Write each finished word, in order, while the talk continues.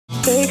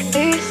Take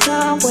me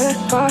somewhere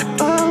far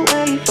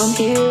away from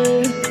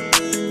here,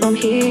 from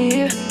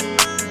here.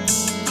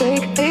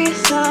 Take me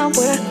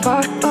somewhere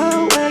far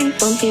away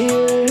from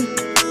here,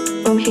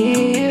 from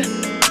here.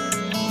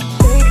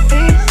 Take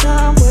me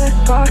somewhere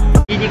far.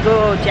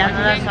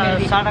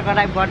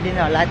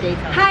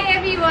 Hi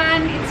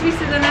everyone, it's me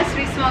Srijana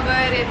Shrees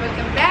Magar and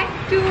welcome back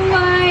to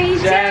my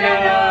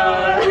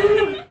channel.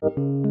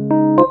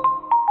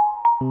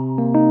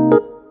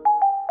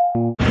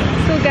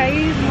 So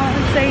guys, म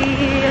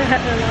चाहिँ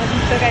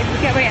guys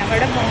अब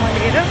यहाँबाट मोमो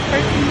लिएर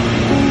फर्किन्छु।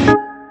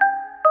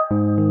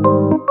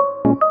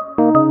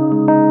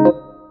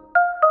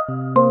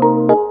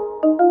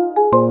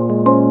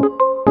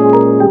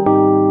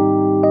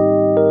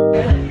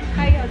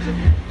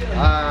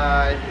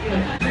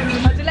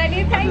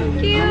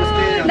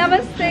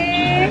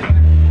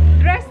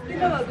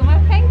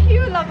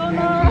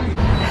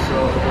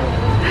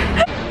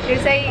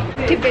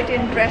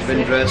 Tibetan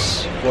dress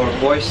for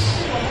boys.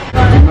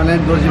 मलाई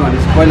दोर्जी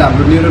भनेपछि पहिला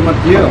हाम्रो न्युरोमा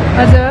थियो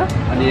हजुर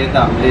अनि यता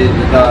हामीले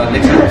यता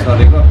लेक्चर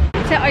गरेको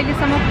चाहिँ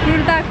अहिलेसम्म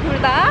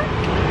कुर्ता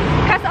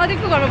खास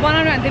अधिकको घरमा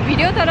बनाउनु भन्थ्यो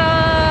भिडियो तर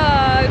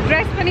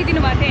ड्रेस पनि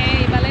दिनुभएको थियो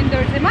हिमालयन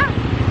दर्जीमा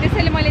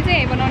त्यसैले मैले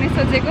चाहिँ बनाउने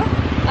सोचेको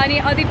अनि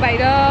अधिक भाइ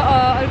र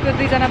अर्को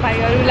दुईजना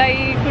भाइहरूलाई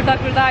कुर्ता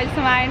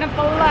अहिलेसम्म आएन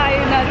बल्ल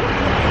आयो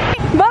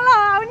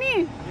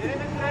उनीहरू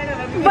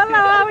बल्ल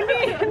आउने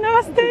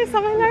नमस्ते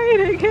सबैलाई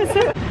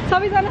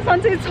सबैजना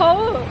सन्चै छौ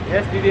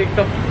यस दिदी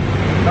एकदम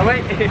सबै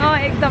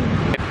एकदम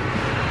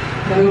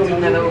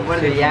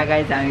या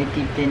गाइस हामी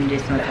टिपेटन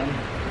ड्रेसमा छौँ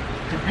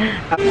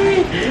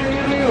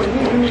मेरो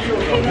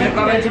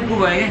कमेन्ट चाहिँ पु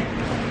भयो के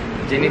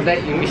जेनिता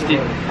इंग्लिश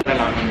टिम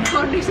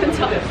फाउन्डेसन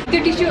छ त्यो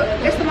टिस्यु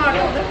यस्तोमा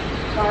अर्डर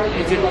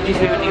हुन्छ यो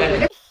टिस्यु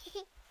निकाल्नु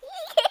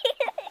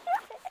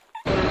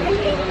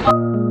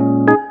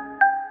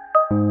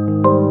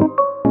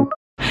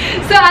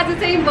आज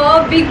चाहिँ म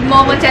बिग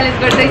मोमो च्यालेन्ज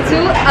गर्दैछु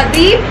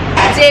अदिप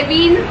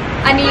जेविन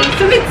अनि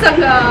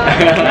सुमितसँग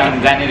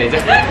जाने रहेछ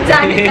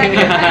जाने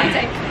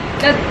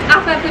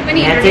आफू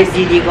पनि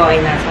दिदीको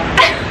ऐना छ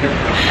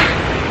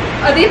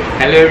अदिप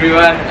हेलो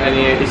एभ्रिवान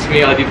अनि इट्स मी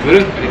अदिप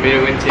गुरुङ अनि मेरो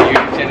पनि चाहिँ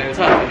युट्युब च्यानल छ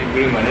अदिप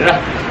गुरुङ भनेर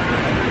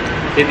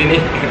त्यति नै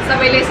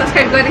सबैले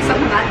सब्स्क्राइब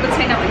गरिसक्नु भएको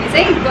छैन भने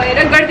चाहिँ गएर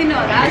गरिदिनु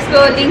होला यसको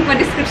लिङ्क म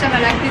डिस्क्रिप्सनमा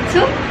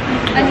राखिदिन्छु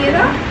अनि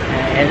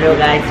हेलो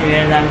गाइस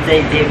मेरो नाम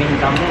चाहिँ जेविन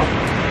हो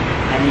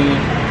अनि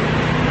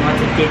म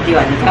चाहिँ त्यति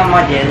भन्छ म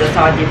धेरै जस्तो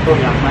अदिपको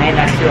भ्लगमा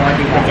आइराख्छु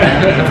अदिपको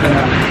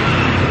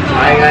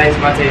हाई गाइस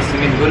म चाहिँ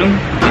सुमित गुरुङ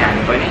अनि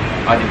हामी पनि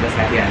अदिपको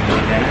साथी हामी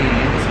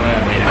त्यसमा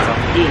भइरहेको छ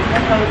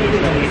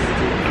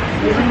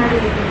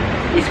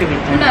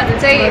उनीहरू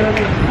चाहिँ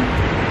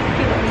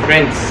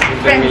फ्रेन्ड्स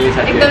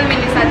एकदमै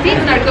मिल्ने साथी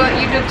उनीहरूको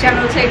युट्युब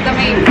च्यानल चाहिँ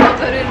एकदमै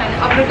ब्लगहरू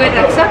अपलोड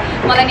गरिरहेको छ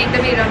मलाई नि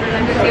एकदमै राम्रो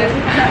लाग्यो त्यो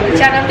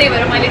च्यानल त्यही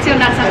भएर मैले चाहिँ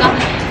उनीहरूसँग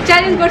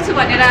च्यालेन्ज गर्छु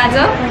भनेर आज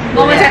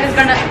मोमो च्यालेन्ज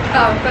गर्न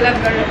कोल्याब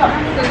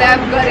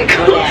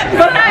गरेको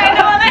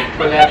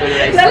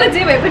ल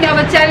जे भए पनि अब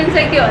च्यालेन्ज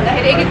चाहिँ के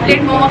भन्दाखेरि एक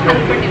प्लेट मोमो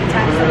खानुपर्ने हुन्छ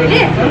हामी सबैले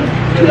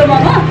ठुलो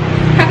मोमो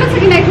खाएको छ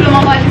कि नै ठुलो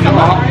मोमो अहिलेसम्म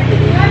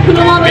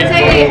ठुलो मोमो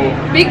चाहिँ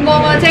बिग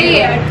मोमो चाहिँ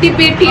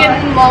टिबेटियन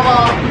मोमो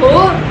हो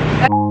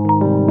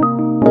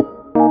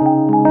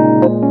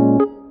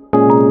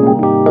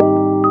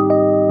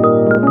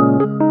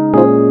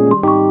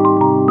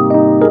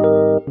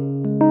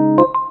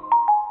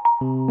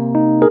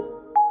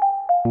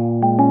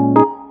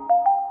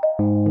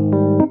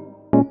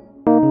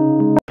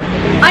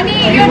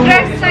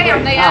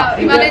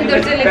हिमालयन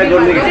दर्जीले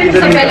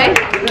सबैलाई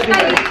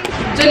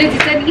जसले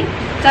जित्छ नि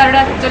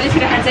चारवटा जसले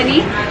छिटो खान्छ नि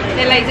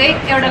त्यसलाई चाहिँ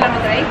एउटालाई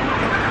मात्र है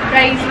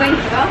प्राइज पनि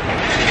छ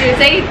त्यो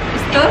चाहिँ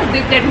यस्तो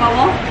 2 प्लेट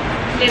मोमो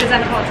लिएर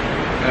जानु पाउँछ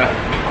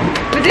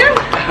बुझ्यो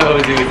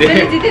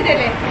जसले जित्यो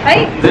त्यसले है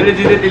जसले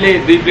जित्यो त्यसले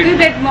 2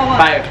 प्लेट मोमो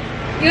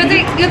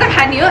यो त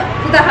खाने हो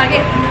उता खाने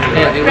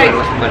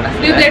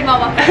 2 प्लेट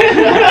मोमो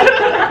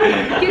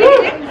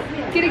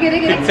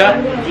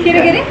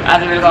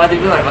आज बेलुका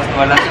अदिपको घर बस्नु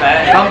पर्ला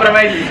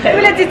कम्प्रोमाइज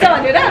उसले जित्छ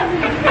भनेर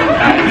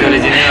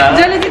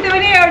जसले जित्यो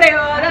भने एउटै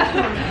हो र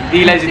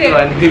दिदीलाई जित्यो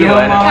भने दिदी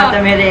भएन त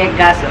मेरो एक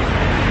गास हो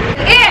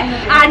ए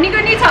हार्नेको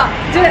नि छ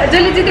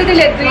जसले जित्यो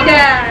त्यसले दुईटा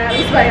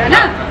उस भयो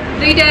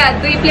होइन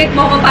 2 प्लेट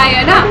मोमो पायो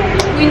होइन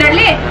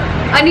विनरले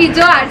अनि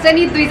जो हार्छ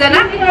नि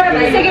दुईजना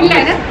सेकेन्डले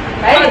होइन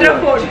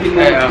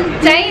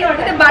चाहिँ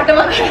त्यो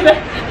बाटोमा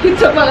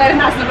चोक लगाएर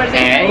नाच्नुपर्छ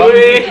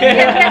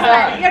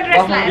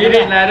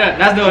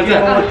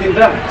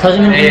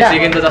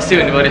सेकेन्ड त जस्तै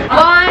हुनु पर्यो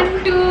 1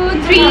 2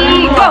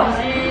 3 गो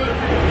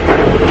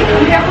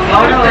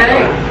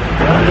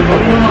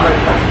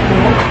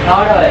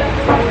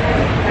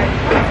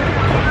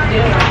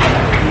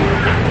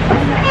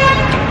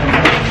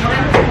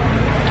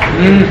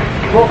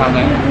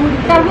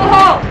Carbo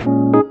ho.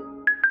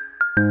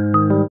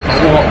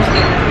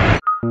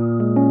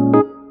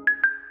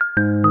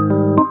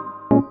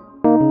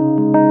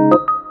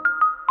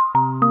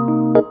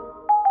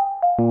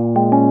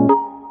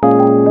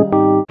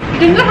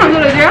 Dinner खानु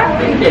रहेछ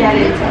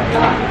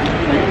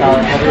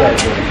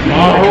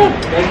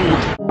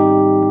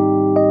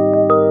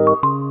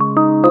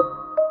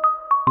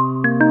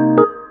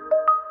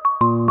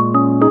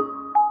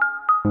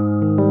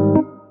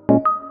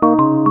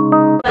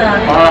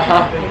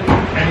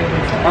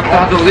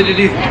तातो हुँदै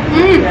दिदी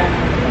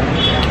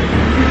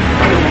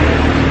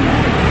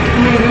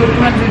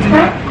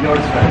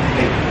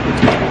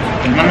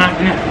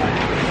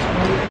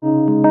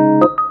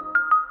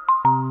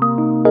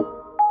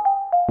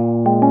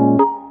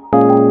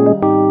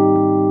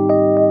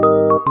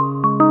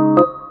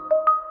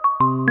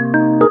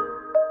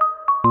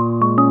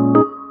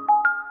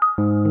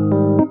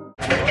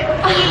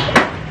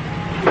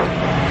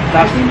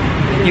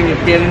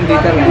Jevin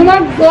Twitter Oh my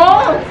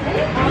god!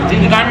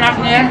 दिदी गान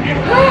नाच्ने यार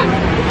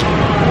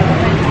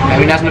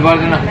हामी नाच्नु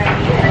पर्दैन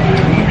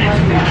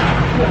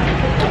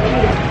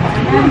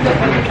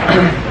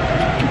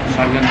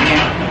surgeon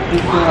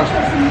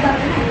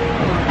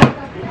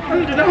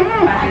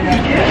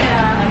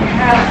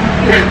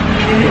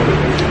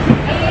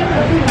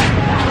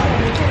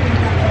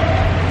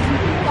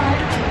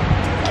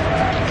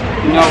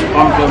No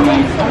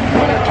compromise.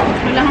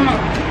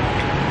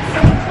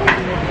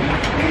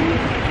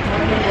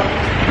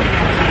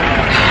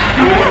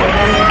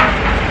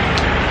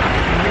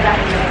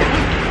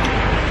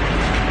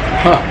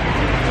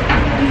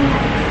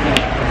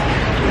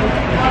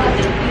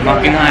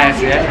 Makin aja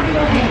sih ya.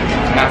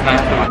 Nah.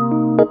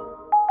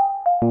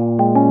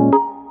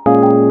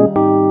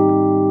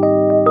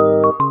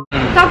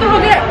 Satu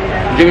lagi.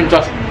 Jevin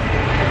tos.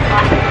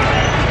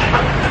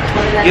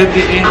 Yo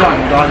bikin tuh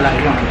 $2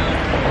 lagi.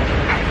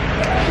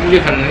 Ini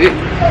kan ini.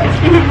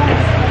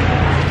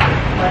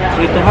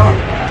 Itu apa?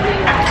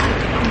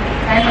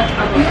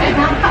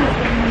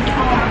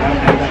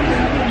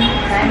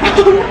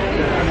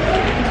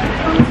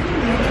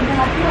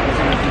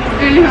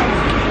 Ini.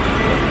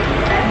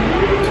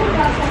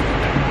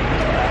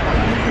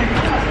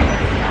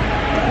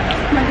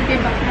 Masih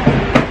kebab.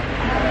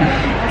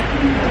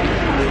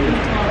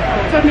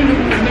 Chutney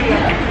dulu.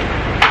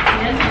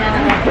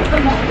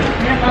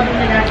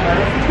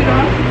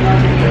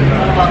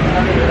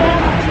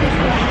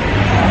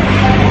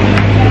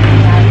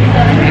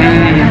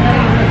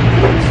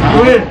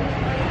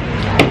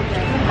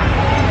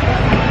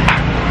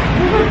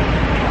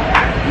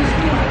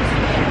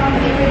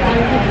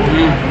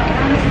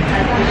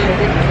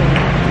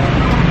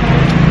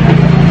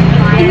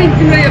 Ini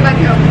dulu ya Pak.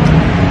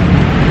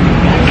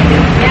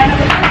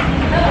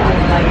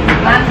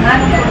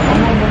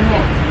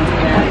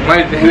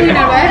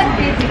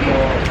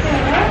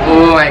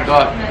 Oh my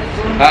god.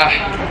 Ah.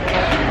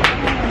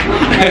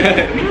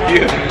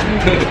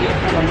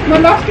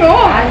 Mana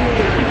tuh?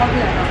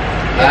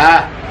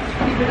 Ah.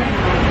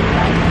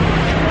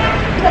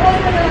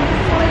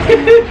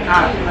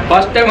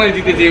 First time I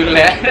did this.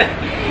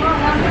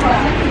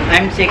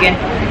 I'm second.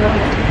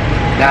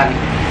 Dan.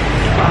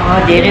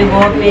 Oh, धेरै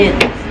गोपेत.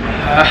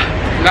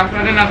 Last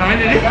night na kami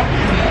dili.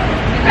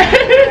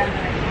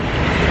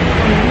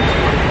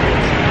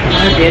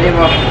 धेरै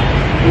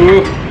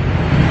भयो.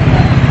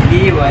 के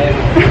भयो?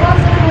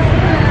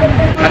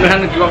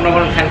 Ano jawab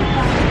nomor kan.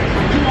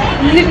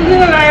 Ini dulu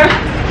lah ya.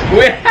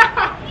 Weh.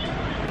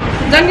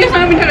 Jangan dia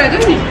sangat minta aja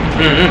nih.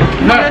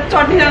 Ada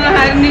chutney sama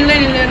hari nilai.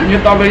 Yo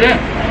तपाईले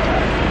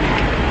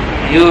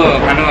यो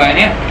खानु भयो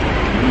नि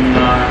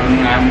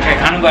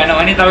खानु भएन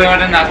भने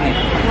तपाईबाट नाच्ने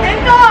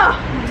Ento.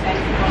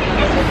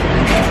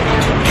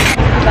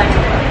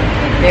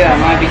 Đây là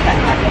mai bị tạt.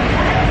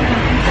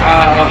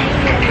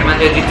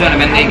 मान्छे जित्छ भने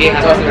भन्ने के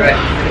खान्छ जस्तो गरे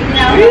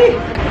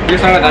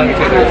योसँग दान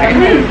मिठो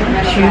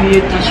Chiu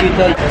tissue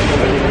to.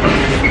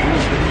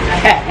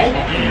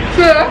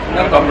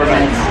 No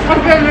compromise.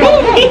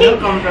 No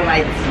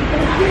compromise.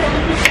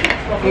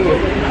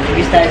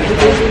 Bisa.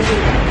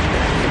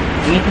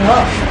 Gitu.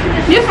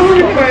 Dia sama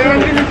juga ya.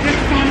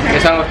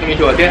 योसँग कस्तो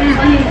मिठो हो त्यो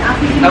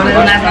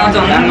तपाईको नाच्न आउँछ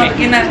भने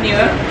के नाच्ने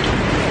हो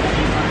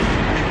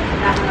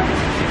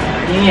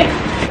नि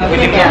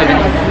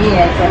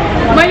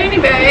मैले नि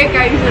भ्याए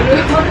गाइसहरु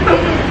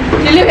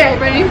त्यसले भ्याए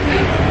पनि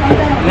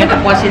मेरो त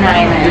पसिना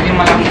आएन जुन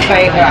मलाई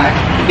पाएको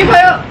के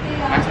भयो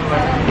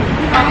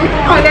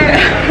अहिले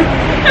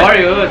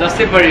पर्यो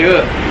जस्तै पर्यो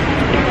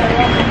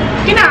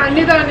किन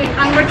हान्ने त अनि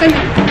हान्नुपर्छ नि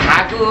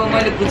खाएको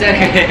मैले बुझाएँ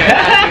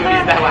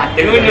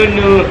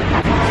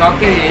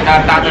सक्यो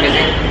तातोले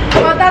चाहिँ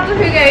तातो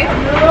फेरि है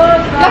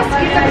प्लस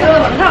केचपसँग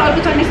भन्दा अर्को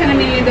चटनीसँग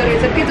मिलिँदो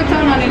रहेछ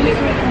केचपसँग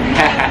नमिलेको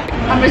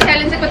हाम्रो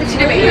च्यालेन्ज चाहिँ कति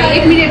छिटो भयो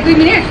 1 मिनेट 2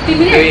 मिनेट 3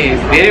 मिनेट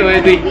धेरै भयो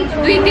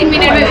 2-3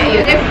 मिनेटमै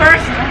भयो चाहिँ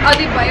फर्स्ट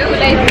अदिप भयो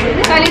उसलाई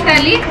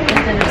ताली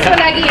त्यसको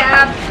लागि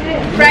यहाँ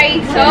प्राइज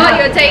छ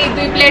यो चाहिँ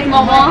 2 प्लेट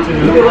मोमो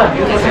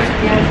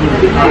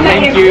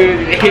थ्याङ्क यू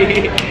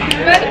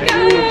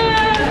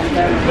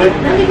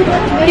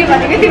के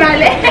भनेको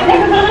तिमीहरूले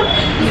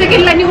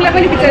सेकेन्डलाई नि उसलाई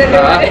पनि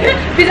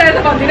बिचरा त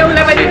भन्दिनँ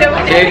उसलाई पनि देऊ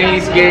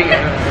सेकेन्ड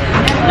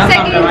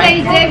चाहिँ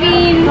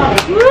जेभिन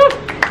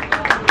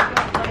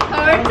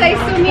थर्ड चाहिँ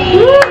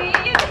सुमित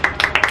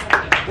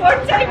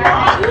फोर्थ चाहिँ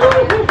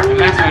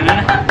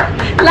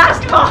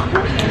लास्टमा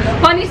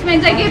पनिसमेन्ट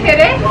चाहिँ के थियो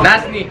अरे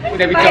नाच्ने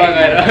उता बिचमा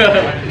गएर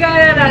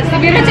गएर नाच्ने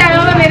मेरो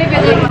च्यानलमा मेरो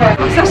पेजमा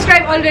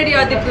सब्सक्राइब अलरेडी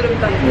अदिप गुरुङ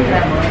त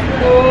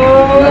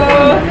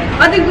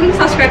अदिप गुरुङ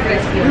सब्सक्राइब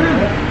गरेछ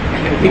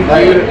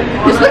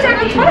उसको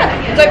च्यानल छ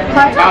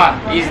र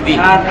इज दी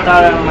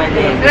तर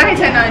मैले राखेको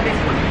छैन अहिले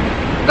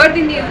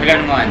गरिदिनु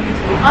मिलाउनु म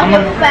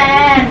हान्दिन्छु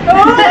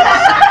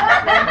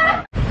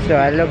So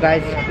hello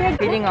guys,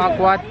 feeling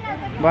awkward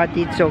but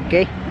it's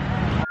okay.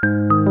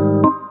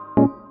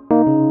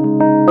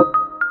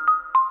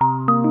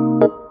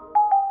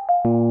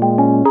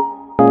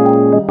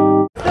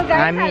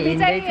 हामी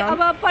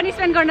अब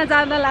पनिसमेन्ट गर्न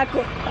जाँदा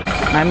लाग्यो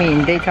हामी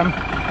हिँड्दैछौँ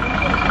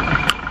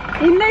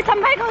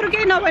भाइ अरू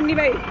केही नभन्ने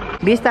भाइ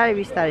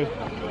बिस्तारै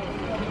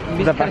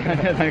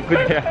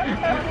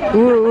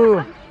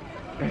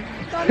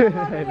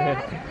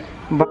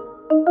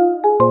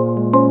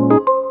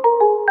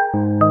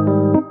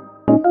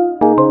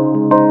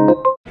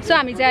सो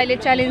हामी चाहिँ अहिले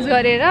च्यालेन्ज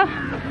गरेर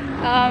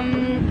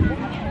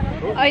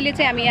अहिले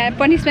चाहिँ हामी यहाँ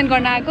पनिसमेन्ट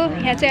गर्न आएको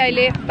यहाँ चाहिँ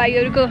अहिले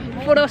भाइहरूको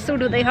फोटो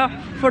सुट हुँदैछ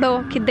फोटो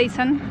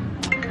खिच्दैछन्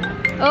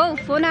ओ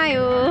फोन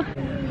आयो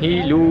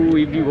हेलो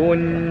एभ्रिवन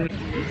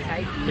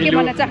के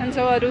भन्न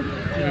चाहन्छौ अरू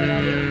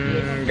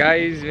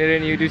गाइज मेरो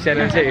युट्युब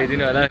च्यानल चाहिँ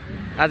हेरिदिनु होला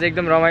आज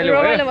एकदम रमाइलो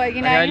भयो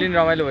अहिले पनि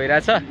रमाइलो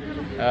भइरहेछ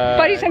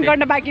पनिसमेन्ट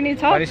गर्न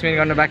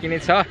बाँकी नै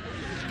छ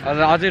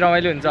अझै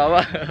रमाइलो हुन्छ अब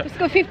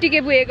उसको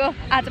 50K पुगेको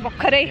आज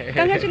भर्खरै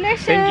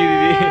कङ्ग्रेचुलेसन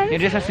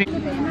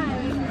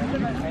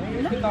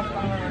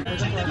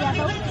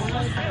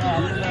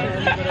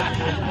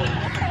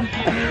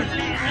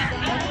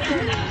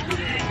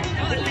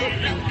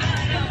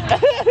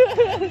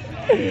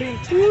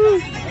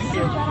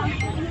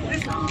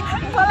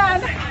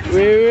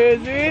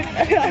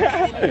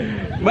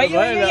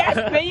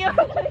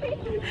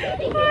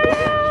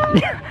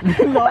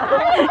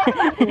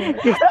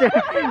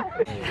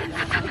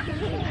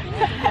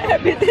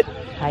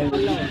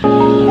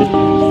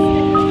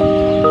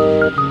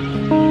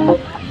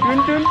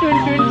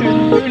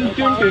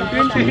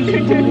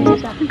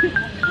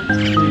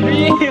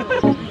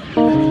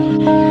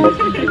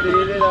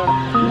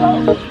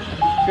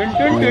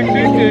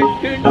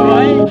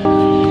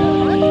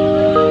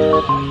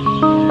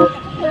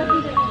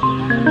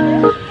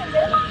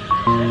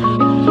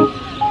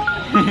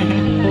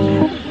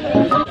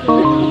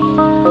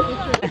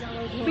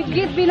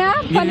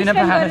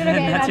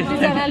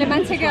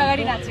मान्छेकै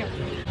अगाडि नाच्यो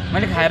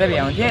मैले खाएर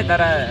भ्याउँथेँ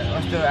तर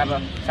कस्तो अब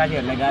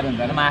साथीहरूलाई गाह्रो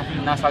हुन्छ म आफै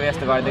नसके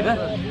जस्तो गरिदिएको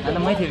अन्त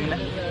मै थिइनँ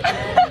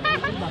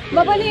म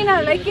पनि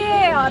यिनीहरूलाई के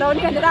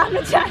हराउने भनेर आफ्नो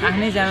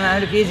आफ्नै च्यानल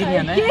आफूले के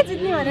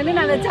जित्ने भनेर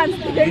यिनीहरूलाई चान्स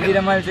दिदी र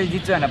मैले चाहिँ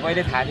जित्छु भनेर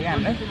पहिल्यै थाहा थियो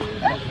हामीलाई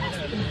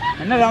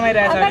होइन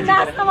रमाइरहेको छ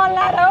नाच्न मन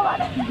लाग्यो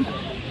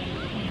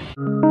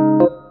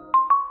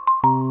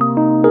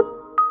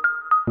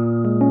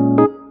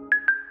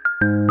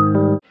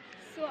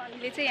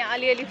चाहिँ यहाँ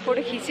अलिअलि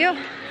फोटो खिच्यो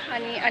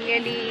अनि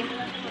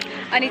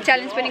अनि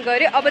च्यालेन्ज पनि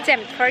गर्यो अब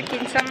चाहिँ हामी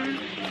फर्किन्छौँ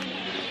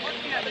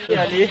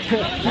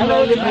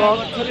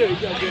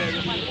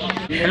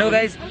Hello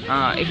guys,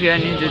 if you are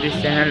new to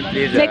this channel,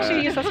 please make sure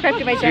you subscribe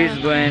to my channel.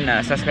 Please go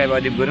and subscribe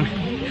Adib Guru.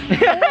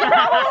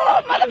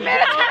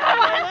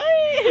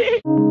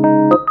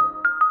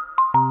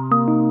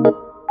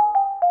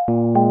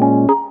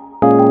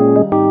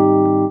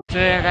 So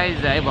yeah guys,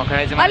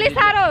 भर्खरै चाहिँ अलि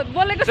साह्रो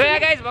बोलेको So yeah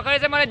guys, भर्खरै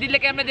चाहिँ मलाई दिदीले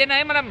क्यामेरा दिएन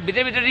है मलाई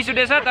भित्र रिस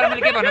उठेछ तर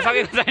मैले के भन्न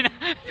सकेको छैन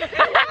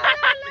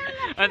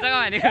जग्गा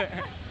भनेको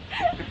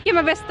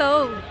केमा व्यस्त हो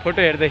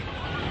फोटो हेर्दै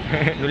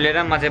डुलेर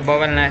म चाहिँ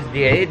बबल नाच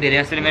दिएँ है धेरै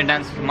जसले मेरो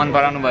डान्स मन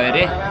पराउनु भयो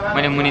अरे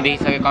मैले मुनि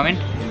देखिसकेँ comment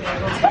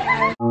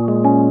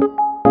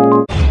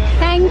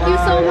thank you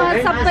so much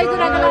सबै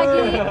कुराको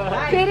लागि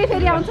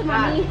फेरि आउँछु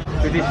मम्मी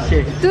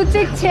तु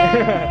चिक छे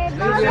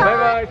bye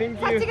bye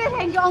thank you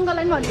thank you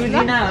अङ्कललाई पनि भन्छु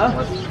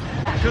न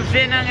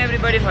Subscribe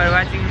everybody for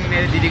watching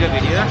मेरो दिदीको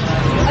video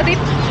Adip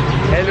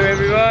Hello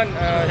everyone,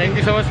 thank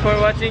you so much for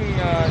watching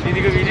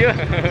दिदीको भिडियो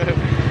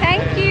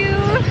थ्याङ्क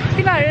यू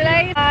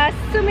तिमीहरूलाई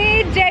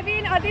सुमित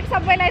जेविन अदिप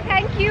सबैलाई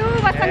थ्याङ्क यू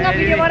मसँग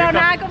भिडियो बनाउन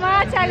आएकोमा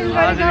च्यालेन्ज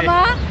गरेकोमा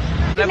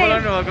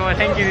बोलाउनु भएकोमा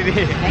थ्याङ्क यू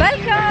दिदी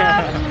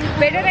वेलकम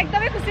भेटेर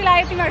एकदमै खुसी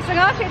लाग्यो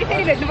तिमीहरूसँग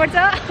फेरि भेट्नुपर्छ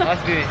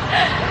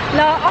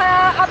ल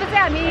अब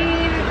चाहिँ हामी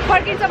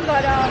फर्किन्छौँ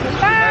घर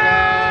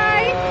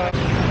by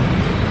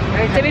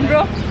जेविन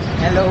bro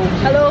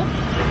hello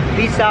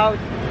piece out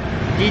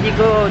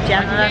दिदीको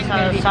च्यानललाई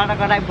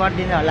सब्सक्राइब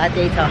गरिदिनु होला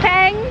त्यही छ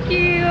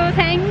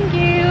थ्याङ्क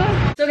यू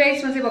सो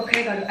गाइस म चाहिँ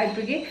भर्खरै घर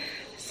आइपुगेँ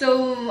सो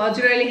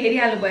हजुरहरूले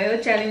हेरिहाल्नुभयो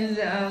च्यालेन्ज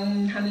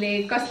हामीले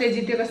कसले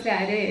जित्यो कसले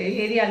हार्यो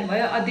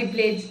हेरिहाल्नुभयो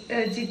अदिपले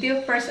जित्यो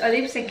फर्स्ट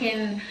अदिप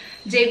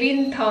सेकेन्ड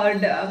जेविन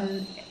थर्ड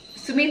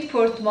सुमित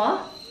फोर्थ म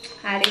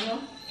हारेँ म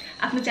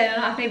आफ्नो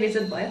च्यानलमा आफ्नै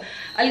बेइज्जत भयो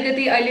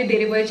अलिकति अहिले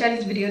धेरै भयो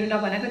च्यालेन्ज भिडियोहरू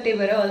नबनाएको त्यही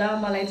भएर होला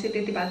मलाई चाहिँ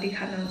त्यति भाती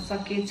खान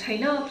सके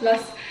छैन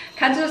प्लस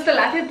खान्छु जस्तो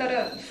लाग्थ्यो तर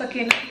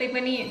सकेन त्यही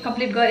पनि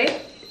कम्प्लिट गरेँ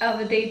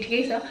अब त्यही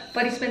ठिकै छ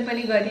पनिसमेन्ट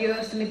पनि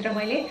गरियो सुमित र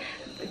मैले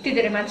यति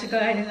धेरै मान्छेको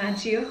अगाडि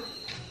नाचियो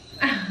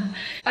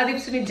अदिप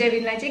सुमित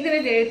जेविनलाई चाहिँ एकदमै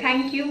धेरै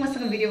थ्याङ्क यू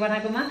मसँग भिडियो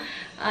बनाएकोमा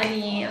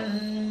अनि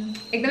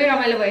एकदमै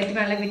रमाइलो भयो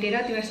तिमीहरूलाई भेटेर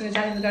तिमीहरूसँग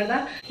च्यालेन्ज गर्दा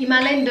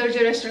हिमालयन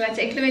दोर्जो रेस्टुरेन्टलाई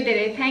चाहिँ एकदमै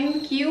धेरै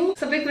थ्याङ्क यू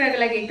सबै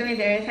कुराको लागि एकदमै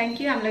धेरै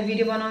थ्याङ्क यू हामीलाई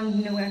भिडियो बनाउन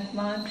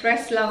दिनुभएकोमा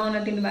ड्रेस लगाउन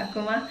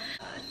दिनुभएकोमा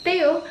त्यही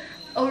हो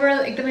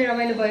ओभरअल एकदमै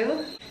रमाइलो भयो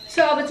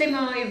So अब चाहिँ म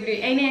यो भिडियो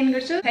यही नै एन्ड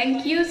गर्छु.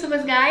 Thank you so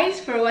much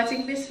guys for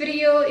watching this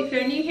video. If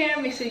you're new here,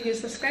 make sure you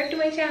subscribe to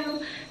my channel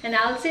and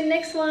I'll see you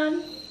next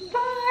one.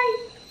 Bye.